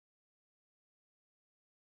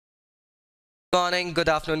Good morning, good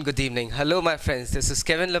afternoon, good evening. Hello, my friends. This is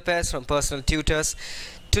Kevin Lopez from Personal Tutors.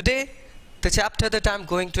 Today, the chapter that I'm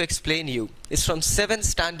going to explain you is from 7th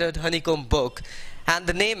Standard Honeycomb book, and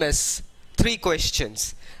the name is 3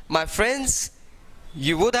 Questions. My friends,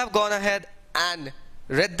 you would have gone ahead and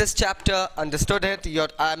read this chapter, understood it.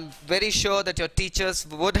 I'm very sure that your teachers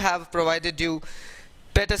would have provided you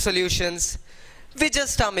better solutions. We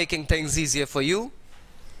just are making things easier for you.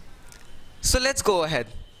 So let's go ahead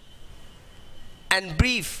and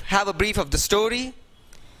have a brief of the story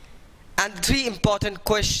and 3 important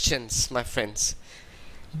questions, my friends.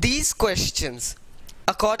 These questions,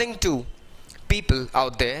 according to people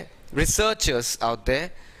out there, researchers out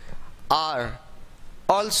there, are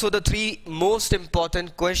also the 3 most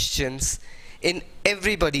important questions in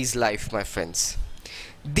everybody's life, my friends.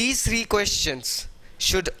 These 3 questions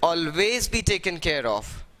should always be taken care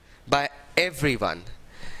of by everyone.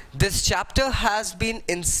 This chapter has been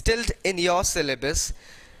instilled in your syllabus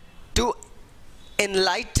to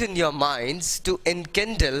enlighten your minds, to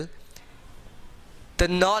enkindle the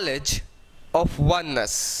knowledge of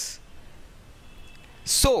oneness.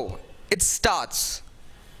 So, it starts.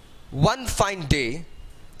 One fine day,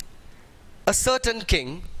 a certain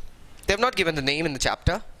king, they have not given the name in the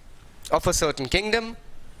chapter, of a certain kingdom,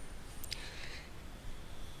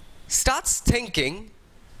 starts thinking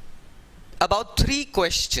about 3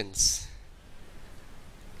 questions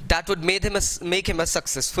that would make him a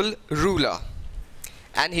successful ruler,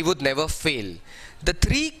 and he would never fail. The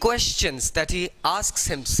 3 questions that he asks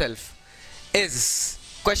himself is: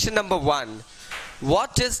 question number 1,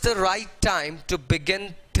 what is the right time to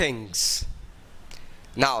begin things?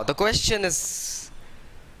 Now, the question is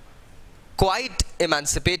quite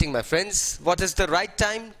emancipating, my friends. What is the right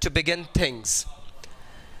time to begin things?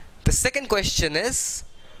 The second question is,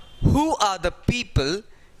 who are the people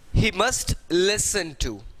he must listen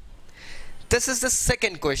to? This is the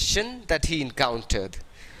second question that he encountered.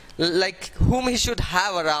 Like whom he should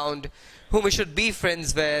have around, whom he should be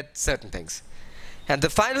friends with, certain things. And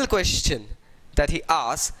the final question that he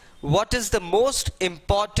asks, what is the most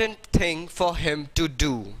important thing for him to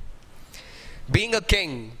do? Being a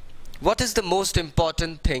king, what is the most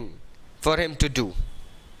important thing for him to do?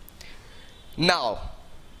 Now,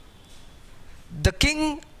 the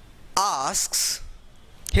king asks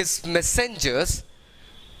his messengers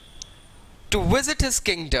to visit his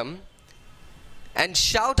kingdom and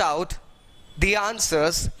shout out the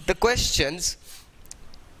answers, the questions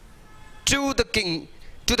to the king,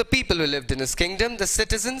 to the people who lived in his kingdom, the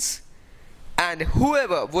citizens, and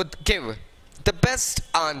whoever would give the best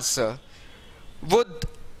answer would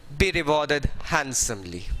be rewarded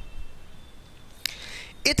handsomely.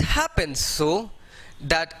 It happens so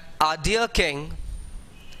that our dear king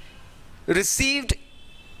received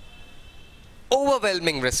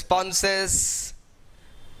overwhelming responses.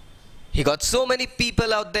 He got so many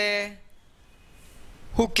people out there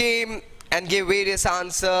who came and gave various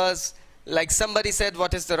answers. Like somebody said,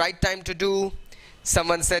 what is the right time to do?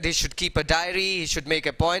 Someone said he should keep a diary, he should make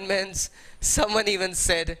appointments. Someone even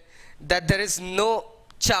said that there is no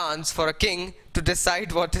chance for a king to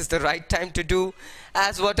decide what is the right time to do,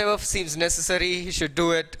 as whatever seems necessary, he should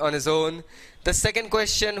do it on his own. The second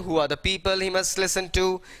question, who are the people he must listen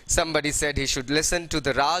to? Somebody said he should listen to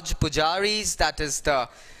the Raj Pujaris, that is the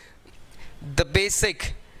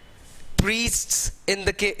basic priests in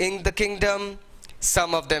the kingdom.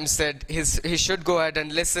 Some of them said he should go ahead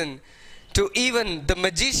and listen to even the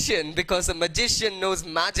magician, because a magician knows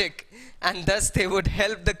magic, and thus they would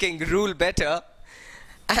help the king rule better.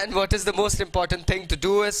 And what is the most important thing to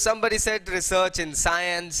do is, somebody said research in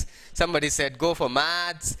science, somebody said go for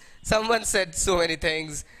maths, someone said so many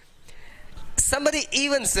things. Somebody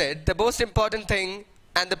even said the most important thing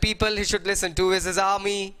and the people he should listen to is his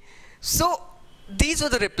army. So these were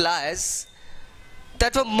the replies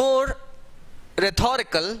that were more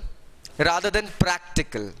rhetorical rather than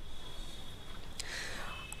practical.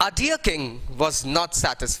 Our dear king was not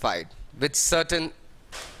satisfied with certain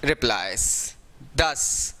replies.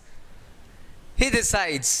 Thus, he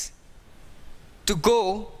decides to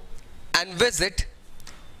go and visit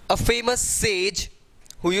a famous sage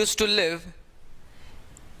who used to live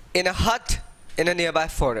in a hut in a nearby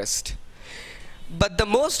forest. But the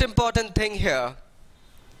most important thing here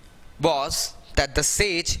was that the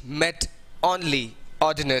sage met only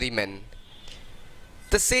ordinary men.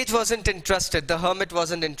 The sage wasn't interested, the hermit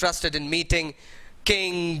wasn't interested in meeting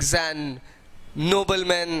kings and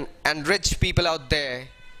noblemen and rich people out there.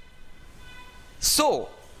 So,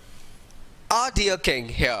 our dear king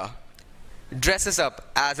here dresses up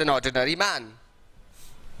as an ordinary man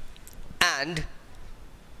and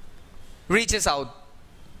reaches out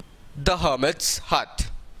the hermit's hut.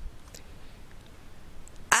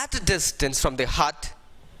 At a distance from the hut,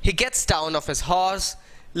 he gets down off his horse,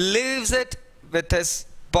 leaves it with his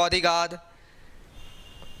bodyguard,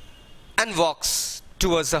 and walks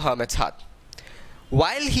towards the hermit's hut.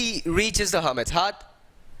 While he reaches the hermit's hut,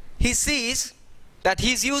 he sees that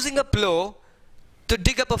he's using a plow to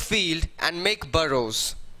dig up a field and make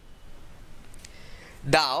burrows.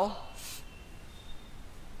 Now,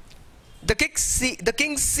 the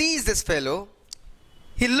king sees this fellow.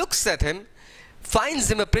 He looks at him, finds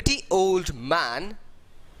him a pretty old man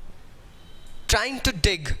trying to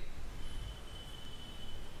dig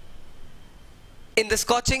in the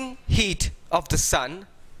scorching heat of the sun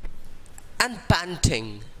and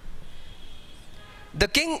panting. The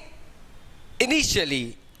king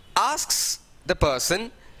initially asks the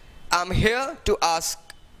person, "I'm here to ask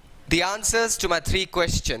the answers to my 3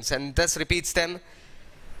 questions," and thus repeats them.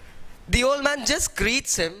 The old man just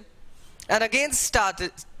greets him and again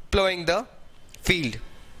started plowing the field.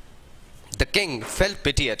 The king felt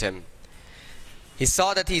pity at him. He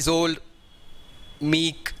saw that he's old,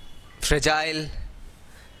 meek, fragile.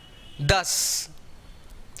 Thus,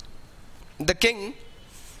 the king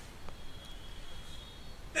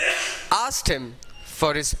asked him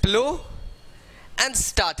for his plow and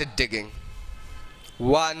started digging.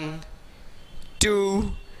 1,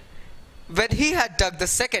 2. When he had dug the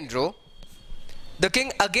second row, the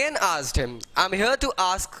king again asked him, "I'm here to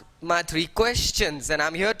ask my 3 questions and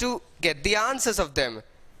I'm here to get the answers of them."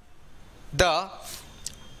 The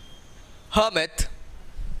hermit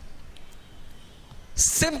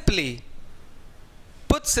simply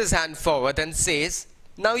puts his hand forward and says,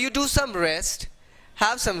 "Now you do some rest,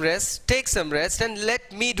 have some rest, take some rest, and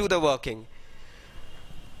let me do the working."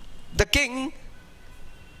 The king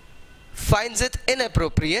finds it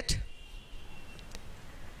inappropriate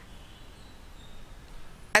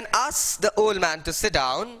and asks the old man to sit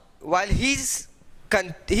down while he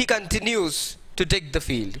continues to dig the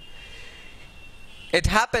field. It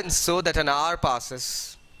happens so that an hour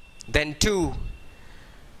passes, then 2,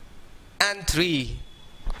 and 3,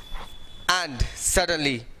 and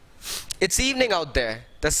suddenly it's evening out there.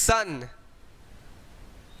 The sun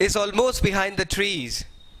is almost behind the trees.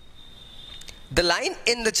 The line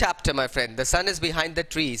in the chapter, my friend, "the sun is behind the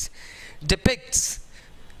trees," depicts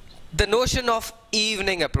the notion of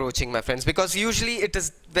evening approaching, my friends, because usually it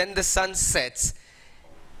is when the sun sets,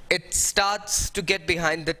 it starts to get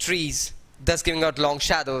behind the trees, thus giving out long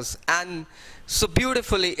shadows. And so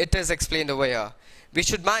beautifully it is explained over here. We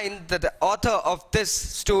should mind that the author of this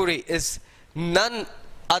story is none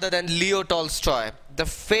other than Leo Tolstoy, the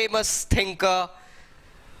famous thinker,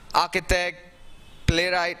 architect,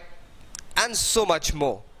 playwright, and so much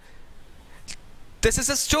more. This is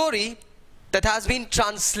a story that has been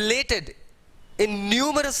translated in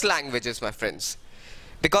numerous languages, my friends,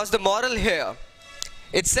 because the moral here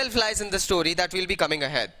itself lies in the story that will be coming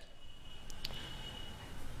ahead.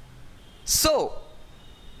 So,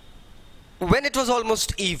 when it was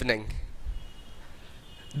almost evening,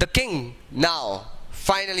 the king now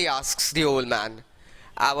finally asks the old man,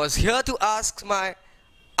 "I was here to ask my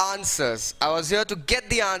answers. I was here to get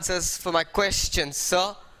the answers for my questions,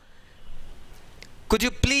 sir. Could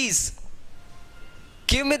you please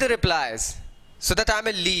give me the replies so that I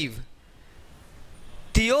may leave?"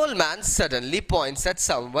 The old man suddenly points at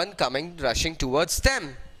someone coming rushing towards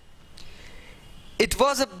them. It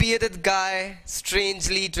was a bearded guy,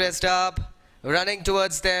 strangely dressed up, running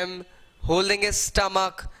towards them, holding his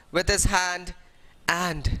stomach with his hand,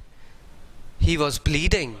 and he was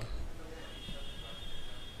bleeding.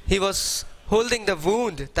 He was holding the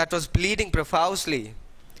wound that was bleeding profusely.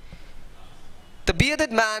 The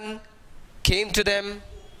bearded man came to them,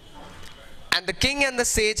 and the king and the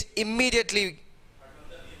sage immediately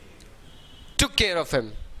took care of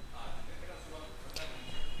him.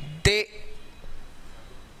 They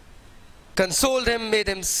consoled him, made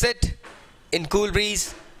him sit in cool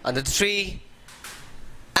breeze under the tree,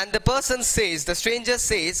 and the person says, the stranger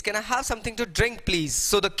says, "Can I have something to drink, please?"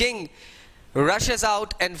 So the king rushes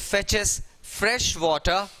out and fetches fresh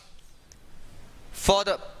water for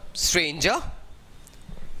the stranger,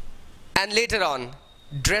 and later on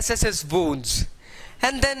dresses his wounds,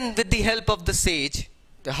 and then with the help of the sage,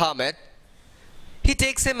 the hermit, he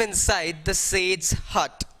takes him inside the sage's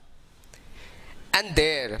hut. And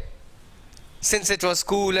there, since it was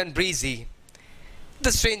cool and breezy,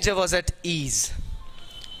 the stranger was at ease,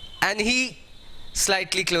 and he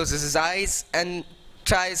slightly closes his eyes and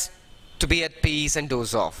tries to be at peace and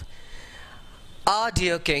doze off. Our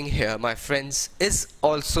dear king here, my friends, is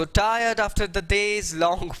also tired after the day's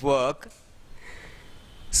long work,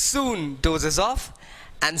 soon dozes off,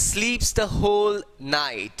 and sleeps the whole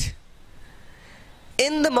night.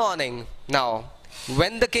 In the morning, now,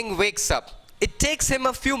 when the king wakes up, it takes him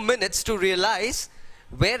a few minutes to realize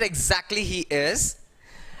where exactly he is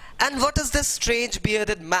and what is this strange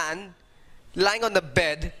bearded man lying on the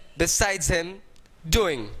bed besides him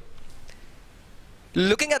doing.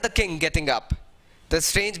 Looking at the king getting up, the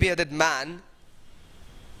strange bearded man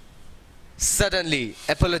suddenly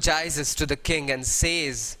apologizes to the king and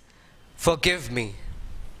says, "Forgive me."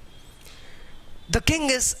 The king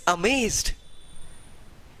is amazed.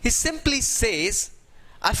 He simply says,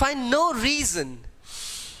 "I find no reason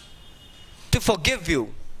to forgive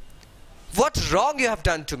you. What wrong you have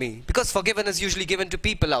done to me?" Because forgiven is usually given to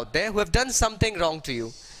people out there who have done something wrong to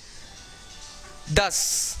you.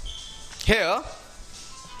 Thus, here,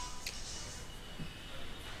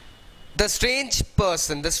 the strange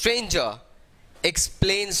person, the stranger,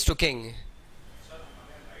 explains to king,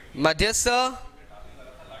 "My dear sir,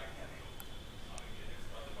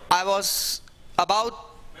 I was about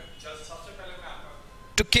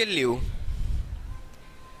to kill you.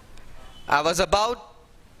 I was about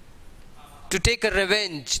to take a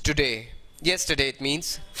revenge today. Yesterday it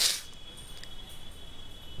means.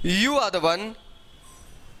 You are the one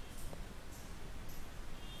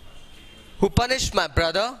who punished my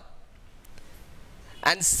brother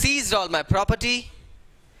and seized all my property,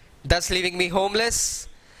 thus leaving me homeless.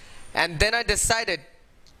 And then I decided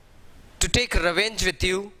to take revenge with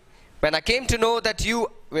you. When I came to know that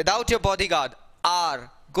you, without your bodyguard,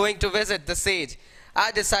 are going to visit the sage,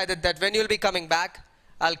 I decided that when you'll be coming back,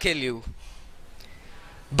 I'll kill you.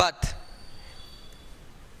 But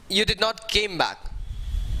you did not came back.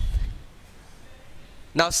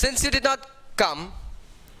 Now since you did not come,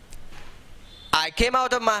 I came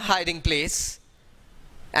out of my hiding place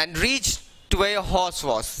and reached to where your horse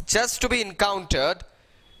was, just to be encountered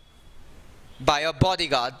by your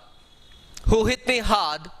bodyguard, who hit me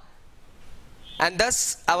hard, and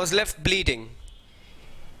thus I was left bleeding.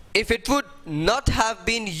 If it would not have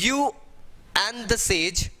been you and the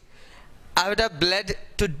sage, I would have bled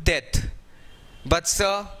to death. But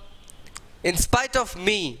sir, in spite of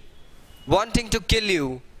me wanting to kill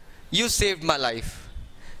you, you saved my life.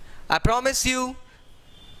 I promise you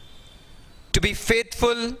to be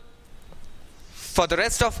faithful for the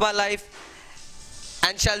rest of my life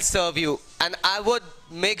and shall serve you. And I would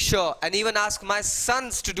make sure and even ask my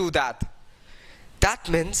sons to do that." That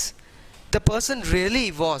means the person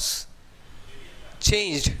really was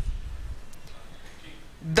changed.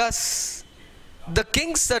 Thus, the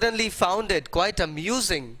king suddenly found it quite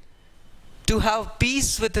amusing to have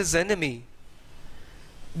peace with his enemy.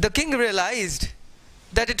 The king realized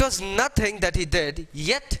that it was nothing that he did,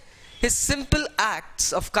 yet his simple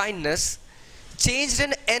acts of kindness changed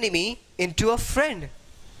an enemy into a friend.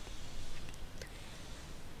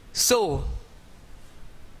 So,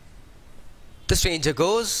 the stranger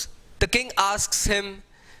goes. The king asks him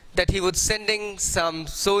that he would sending some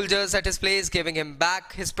soldiers at his place, giving him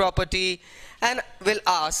back his property, and will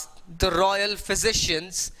ask the royal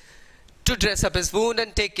physicians to dress up his wound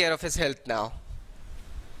and take care of his health now.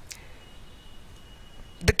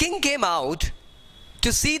 The king came out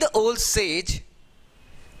to see the old sage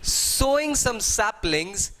sowing some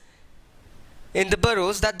saplings in the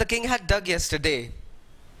burrows that the king had dug yesterday.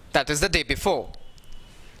 That is the day before.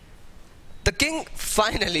 The king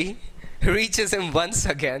finally reaches him once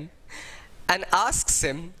again and asks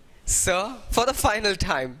him, "Sir, for the final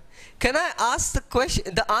time, can I ask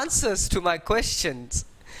the answers to my questions?"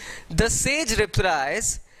 The sage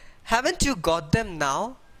replies, "Haven't you got them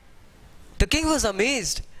now?" The king was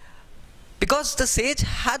amazed because the sage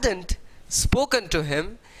hadn't spoken to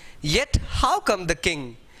him, yet how come the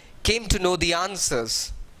king came to know the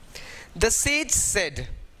answers? The sage said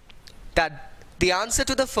that the answer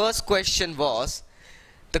to the first question was,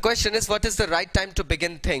 the question is, what is the right time to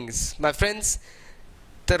begin things? My friends,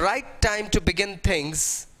 the right time to begin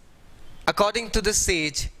things, according to the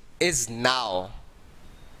sage, is now.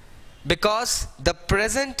 Because the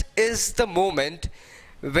present is the moment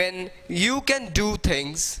when you can do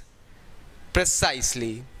things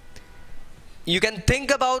precisely. You can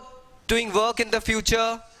think about doing work in the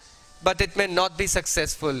future, but it may not be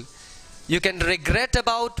successful. You can regret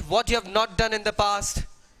about what you have not done in the past.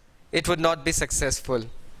 It would not be successful.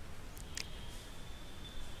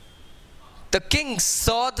 The king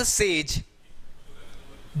saw the sage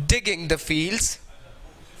digging the fields,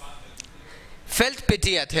 felt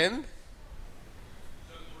pity at him,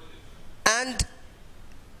 and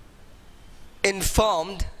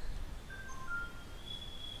informed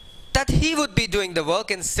that he would be doing the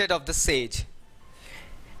work instead of the sage.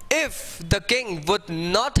 If the king would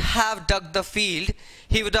not have dug the field,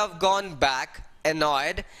 he would have gone back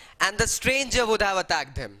annoyed and the stranger would have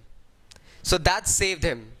attacked him. So that saved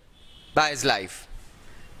him by his life.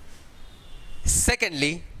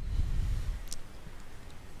 Secondly,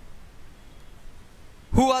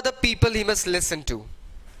 who are the people he must listen to?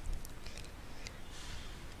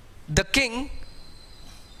 The king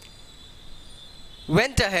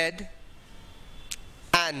went ahead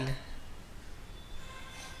and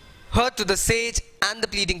heard to the sage and the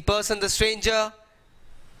pleading person, the stranger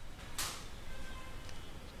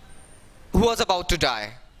who was about to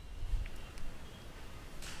die.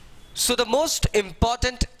 So the most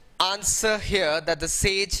important answer here that the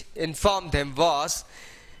sage informed him was,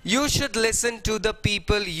 you should listen to the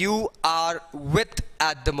people you are with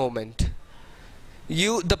at the moment.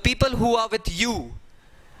 The people who are with you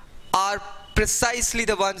are precisely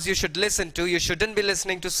the ones you should listen to. You shouldn't be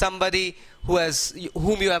listening to somebody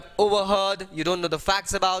whom you have overheard, you don't know the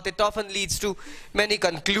facts about. It often leads to many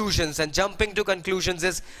conclusions, and jumping to conclusions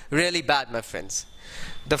is really bad, my friends.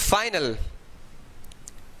 The final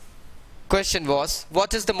question was,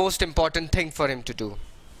 what is the most important thing for him to do?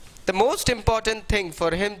 The most important thing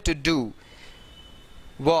for him to do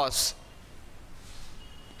was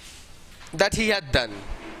that he had done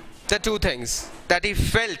the two things that he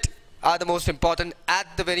felt are the most important at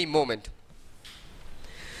the very moment.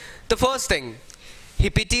 The first thing, he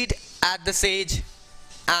pitied at the sage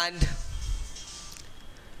and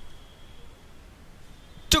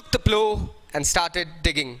took the plow and started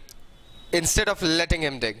digging instead of letting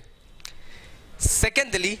him dig.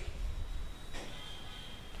 Secondly,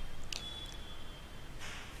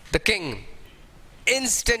 the king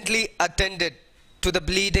instantly attended to the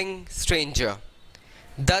bleeding stranger,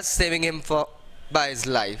 thus saving him by his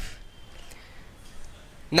life.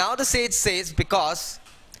 Now the sage says, because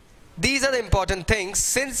these are the important things,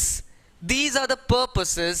 since these are the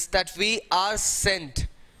purposes that we are sent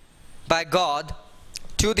by God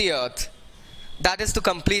to the earth, that is to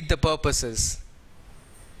complete the purposes.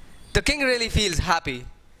 The king really feels happy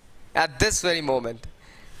at this very moment,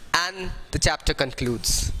 and the chapter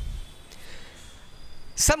concludes.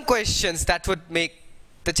 Some questions that would make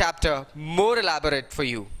the chapter more elaborate for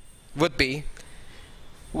you would be,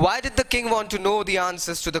 why did the king want to know the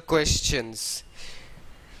answers to the questions?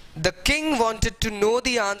 The king wanted to know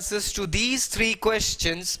the answers to these three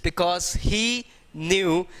questions because he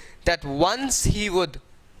knew that once he would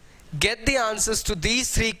get the answers to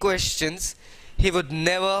these three questions, he would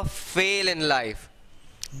never fail in life.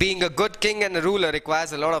 Being a good king and a ruler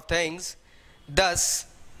requires a lot of things. Thus,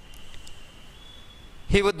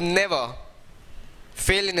 he would never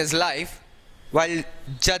fail in his life while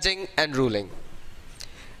judging and ruling.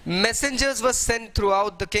 Messengers were sent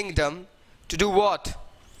throughout the kingdom to do what?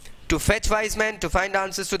 To fetch wise men, to find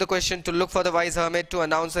answers to the question, to look for the wise hermit, to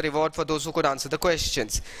announce a reward for those who could answer the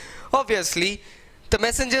questions. Obviously, the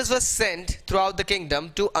messengers were sent throughout the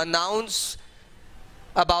kingdom to announce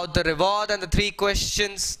about the reward and the three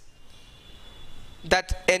questions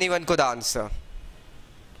that anyone could answer.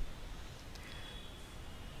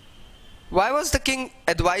 Why was the king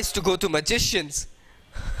advised to go to magicians?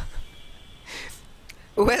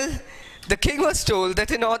 Well, the king was told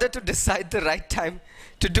that in order to decide the right time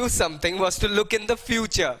to do something was to look in the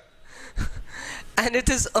future. And it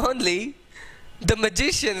is only the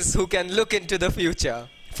magicians who can look into the future.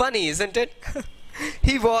 Funny, isn't it?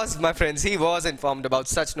 He was, my friends, he was informed about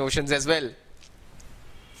such notions as well.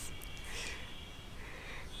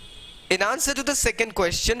 In answer to the second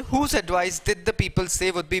question, whose advice did the people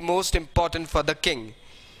say would be most important for the king?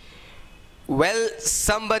 Well,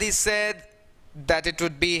 somebody said that it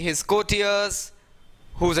would be his courtiers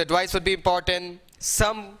whose advice would be important.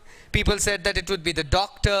 Some people said that it would be the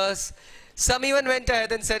doctors. Some even went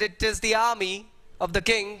ahead and said it is the army of the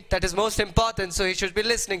king that is most important, so he should be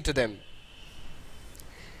listening to them.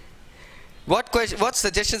 What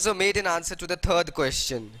suggestions were made in answer to the third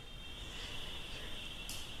question?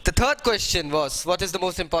 The third question was, what is the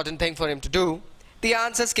most important thing for him to do? The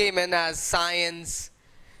answers came in as science.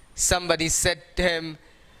 Somebody said to him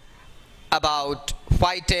about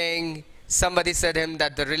fighting. Somebody said to him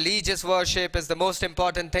that the religious worship is the most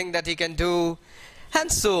important thing that he can do,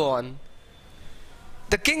 and so on.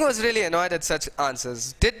 The king was really annoyed at such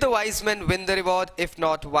answers. Did the wise men win the reward? If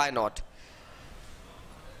not, why not?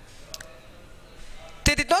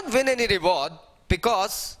 They did not win any reward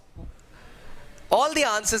because all the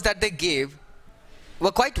answers that they gave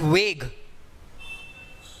were quite vague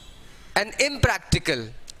and impractical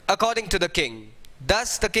according to the king.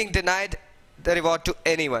 Thus, the king denied the reward to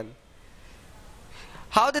anyone.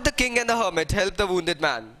 How did the king and the hermit help the wounded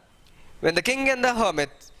man? When the king and the hermit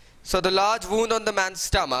saw the large wound on the man's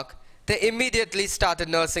stomach, they immediately started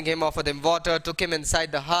nursing him, offered him water, took him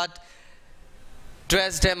inside the hut,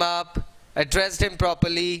 dressed him up, addressed him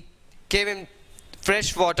properly, gave him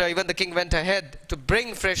fresh water. Even the king went ahead to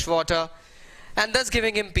bring fresh water, and thus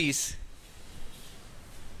giving him peace.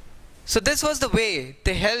 So this was the way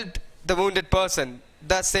they helped the wounded person,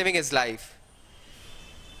 thus saving his life.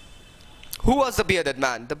 Who was the bearded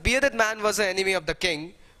man? The bearded man was an enemy of the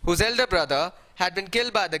king, whose elder brother had been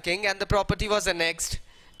killed by the king, and the property was annexed,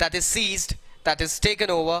 that is seized, that is taken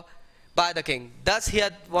over by the king. Thus he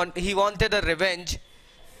wanted a revenge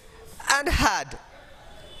and had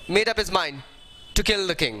made up his mind to kill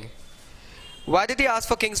the king. Why did he ask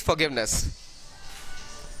for king's forgiveness?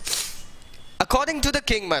 According to the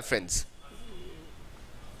king, my friends,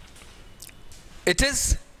 it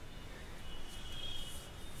is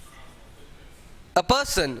a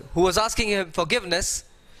person who was asking him forgiveness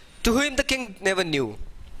to whom the king never knew.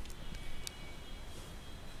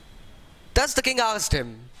 Thus the king asked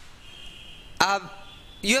him,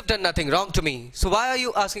 you have done nothing wrong to me, so why are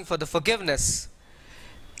you asking for the forgiveness?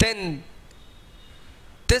 Then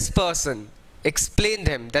this person explained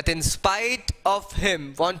him that in spite of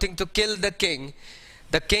him wanting to kill the king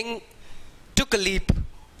took a leap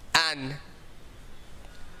and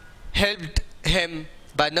helped him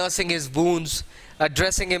by nursing his wounds,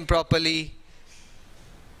 addressing him properly,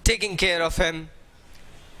 taking care of him,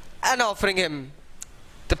 and offering him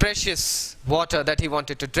the precious water that he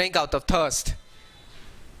wanted to drink out of thirst.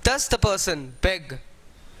 Thus the person begged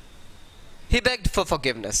for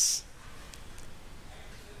forgiveness.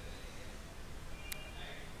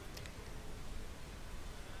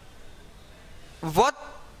 What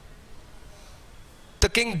the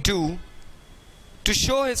king do to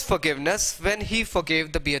show his forgiveness when he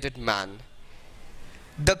forgave the bearded man?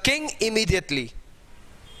 The king immediately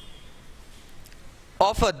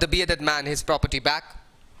offered the bearded man his property back.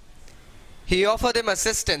 He offered him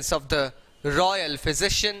assistance of the royal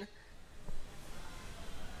physician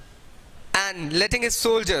and letting his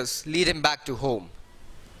soldiers lead him back to home.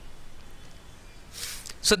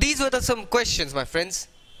 So these were some questions, my friends,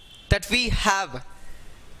 that we have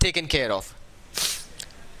taken care of.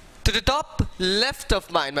 To the top left of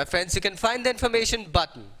mine, my friends, you can find the information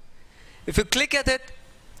button. If you click at it,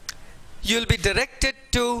 you'll be directed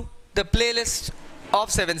to the playlist of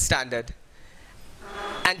 7th standard.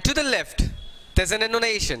 And to the left, there's an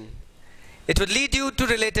annotation. It would lead you to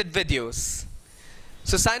related videos.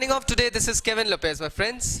 So signing off today, this is Kevin Lopez, my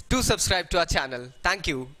friends. Do subscribe to our channel. Thank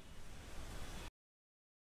you.